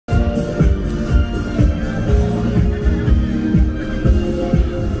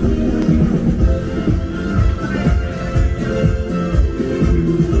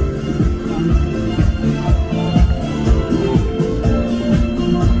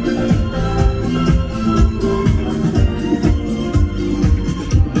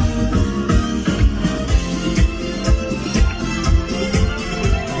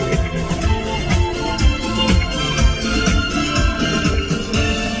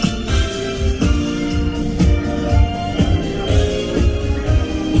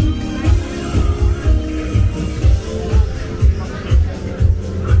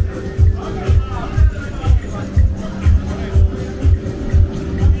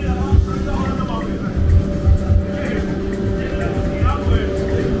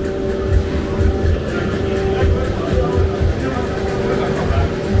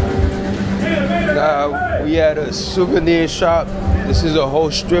at a souvenir shop. This is a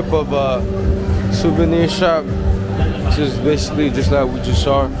whole strip of souvenir shop. This is basically just like we just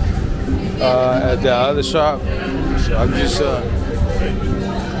saw at the other shop. So I'm just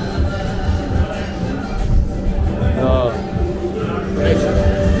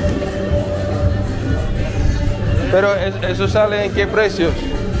pero eso sale en qué precios?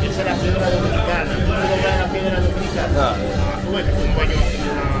 Esa es la piedra dominicana. ¿Tú compras la piedra dominicana? Tú ves que tú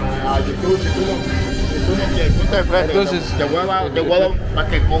a YouTube, si tú no quieres, tú te enfrentas. Entonces, te voy a dar para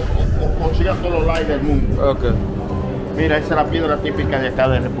que consigas todos los likes del mundo. Okay. Mira, esa es la piedra típica de acá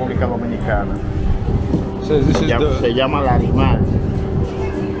de República Dominicana. So se llama Larimar.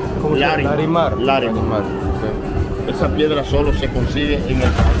 Larimar. Larimar. Okay. Esa piedra solo se consigue en el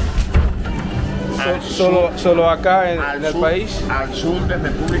país. Solo acá en el país. Al sur de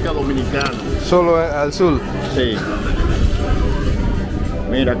República Dominicana. Solo al sur. Sí.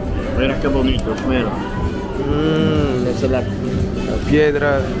 Mira qué bonito, mira. Esa es la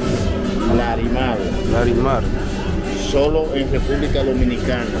piedra Larimar. Solo en República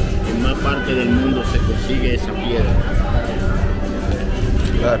Dominicana, en más parte del mundo se consigue esa piedra.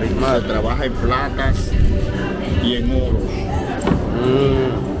 Larimar. Se trabaja en platas y en oros.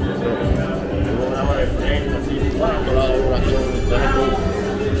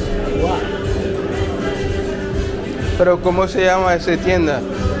 Pero ¿cómo se llama esa tienda?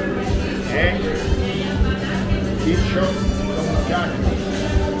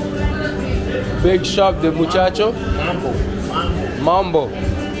 Big Shop de Muchacho? Mambo.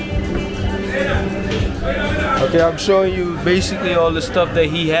 Okay, I'm showing you basically all the stuff that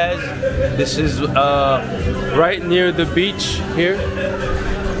he has. This is right near the beach here.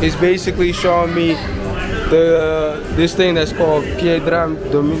 He's basically showing me this thing that's called Piedra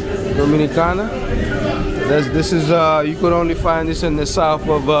Dominicana. This is you could only find this in the south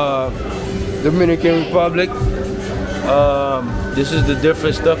of Dominican Republic. This is the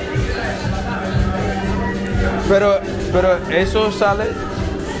different stuff. Pero eso sale.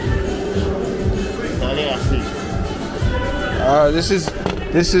 Sale así.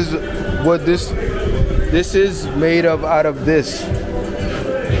 This is what this is made of out of this.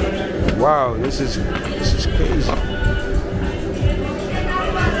 Wow, this is crazy.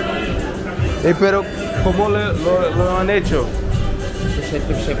 Pero ¿cómo lo han hecho? Se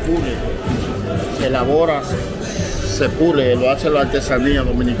pule, se elabora, se pule, lo hace la artesanía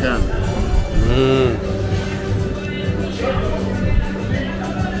dominicana.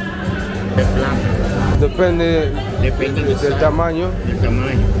 De planta. Depende del tamaño. Del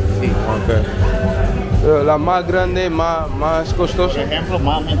tamaño, sí. Okay. Pero la más grande, más costosa. Por ejemplo,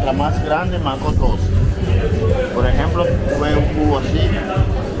 mientras más grande, más costosa. Por ejemplo, tú ves un cubo así.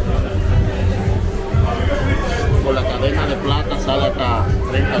 Con la cadena de plata sale hasta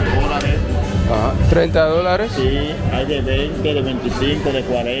 $30. Ajá, $30. Sí, hay de 20, de 25, de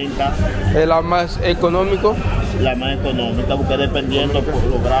 40. ¿Es la más económico? La más económica, porque dependiendo por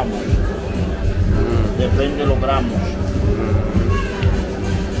los gramos. Depende de los gramos.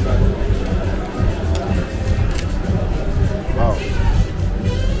 Wow.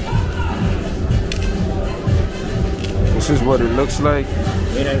 This is what it looks like.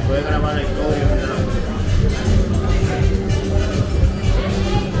 Mira, puede grabar la historia.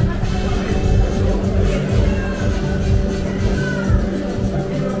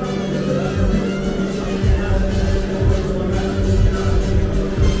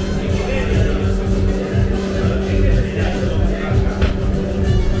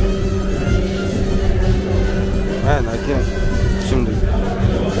 Man, I can't assume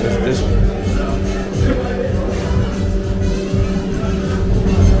this one.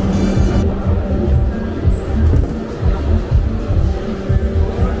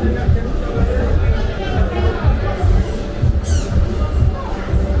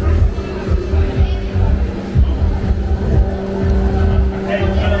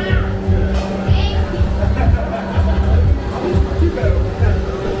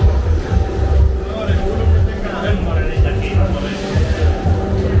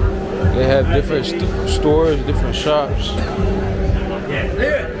 They have different stores, different shops.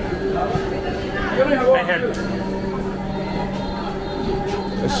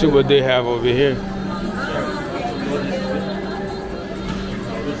 Let's see what they have over here.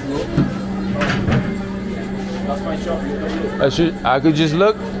 I could just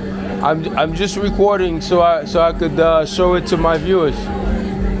look. I'm just recording so I could show it to my viewers.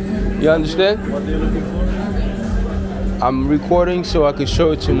 You understand? What are you looking for? I'm recording so I could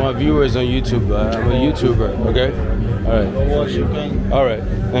show it to my viewers on YouTube. I'm a YouTuber, okay? All right. All right,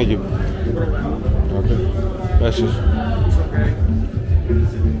 thank you. Okay, that's just.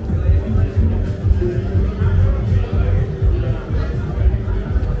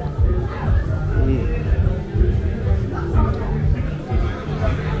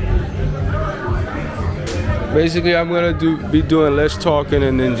 basically I'm gonna be doing less talking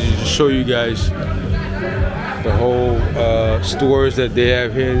and then just show you guys the whole stores that they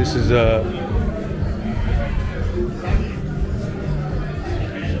have here. This is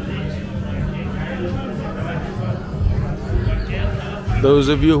those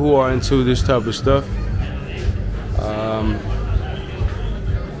of you who are into this type of stuff,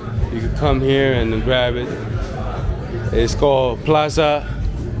 you can come here and grab it. It's called Plaza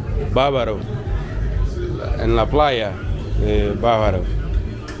Bávaro en la playa de Bávaro.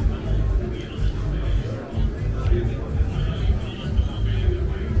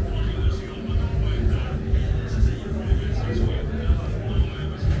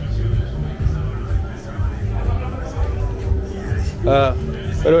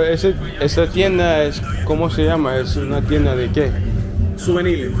 Pero esa tienda es, ¿cómo se llama? ¿Es una tienda de qué?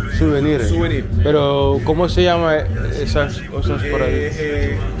 Souvenirs. Souvenirs. Souvenirs. Pero ¿cómo se llama esas cosas por ahí?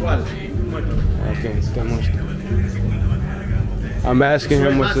 ¿Cuál? Okay, te muestro. I'm asking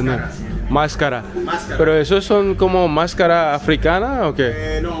him what's the name. Máscara. Máscara. Pero esos son como máscara africana o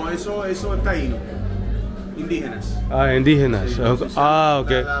qué? No, eso es taíno. Indígenas. Ah, indígenas. Sí, Okay. Ah,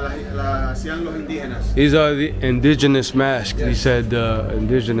 okay. La hacían los indígenas. These are the indigenous masks. Yes. He said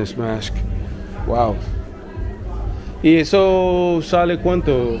indigenous mask. Wow. ¿Y eso sale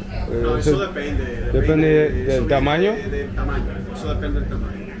cuánto? No, eso depende. Depende del tamaño. Del tamaño. Eso depende del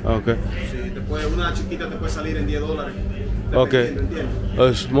tamaño. Okay. Sí, una chiquita te puede salir en $10. Okay.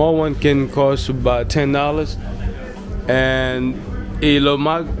 A small one can cost about $10. And y la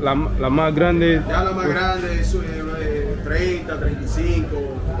más grande. Ya la más grande es 30, 35.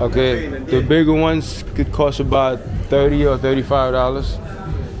 Okay. The bigger ones could cost about $30 or $35.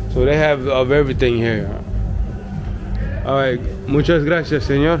 So they have of everything here. All right. Muchas gracias,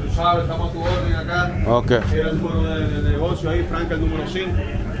 señor. Tú sabes, estamos a tu orden acá. Okay. Era el número de negocio ahí, Franca, el número 5.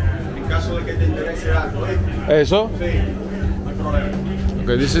 En caso de que te interese algo, ¿eh? ¿Eso? Sí, no hay problema.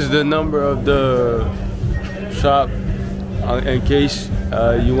 Okay, this is the number of the shop in case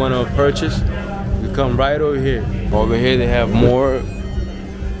you want to purchase. You come right over here. Over here they have more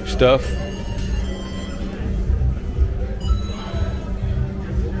stuff.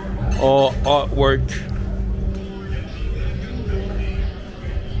 All artwork.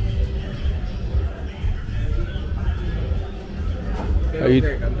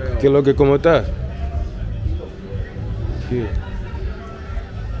 ¿Qué es lo que cómo estás? Good.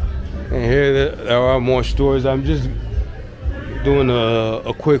 And here there are more stores. I'm just doing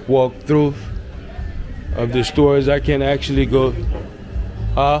a quick walkthrough of the stores. I can actually go.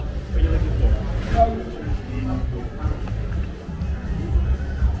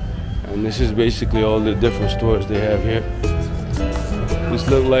 And this is basically all the different stores they have here. This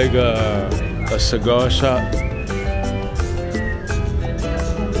looks like a cigar shop.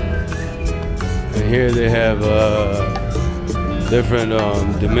 And here they have different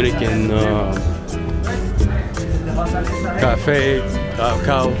Dominican cafe,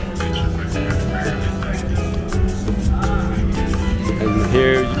 cacao. And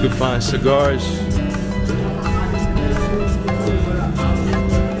here you can find cigars.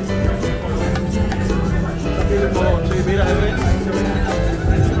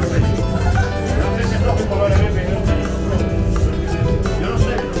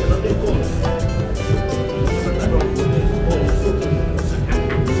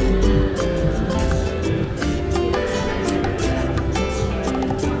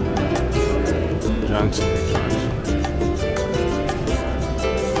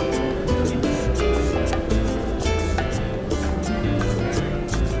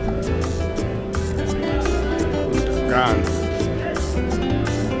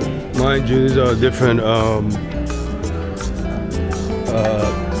 Mind you, these are different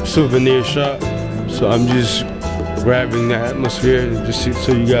souvenir shop. So I'm just grabbing the atmosphere just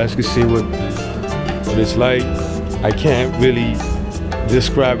so you guys can see what it's like. I can't really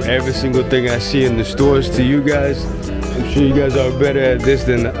describe every single thing I see in the stores to you guys. I'm sure you guys are better at this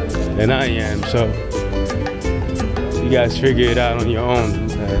than I am. So you guys figure it out on your own.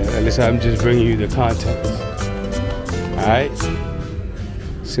 At least I'm just bringing you the context. All right.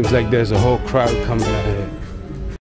 Seems like there's a whole crowd coming out here.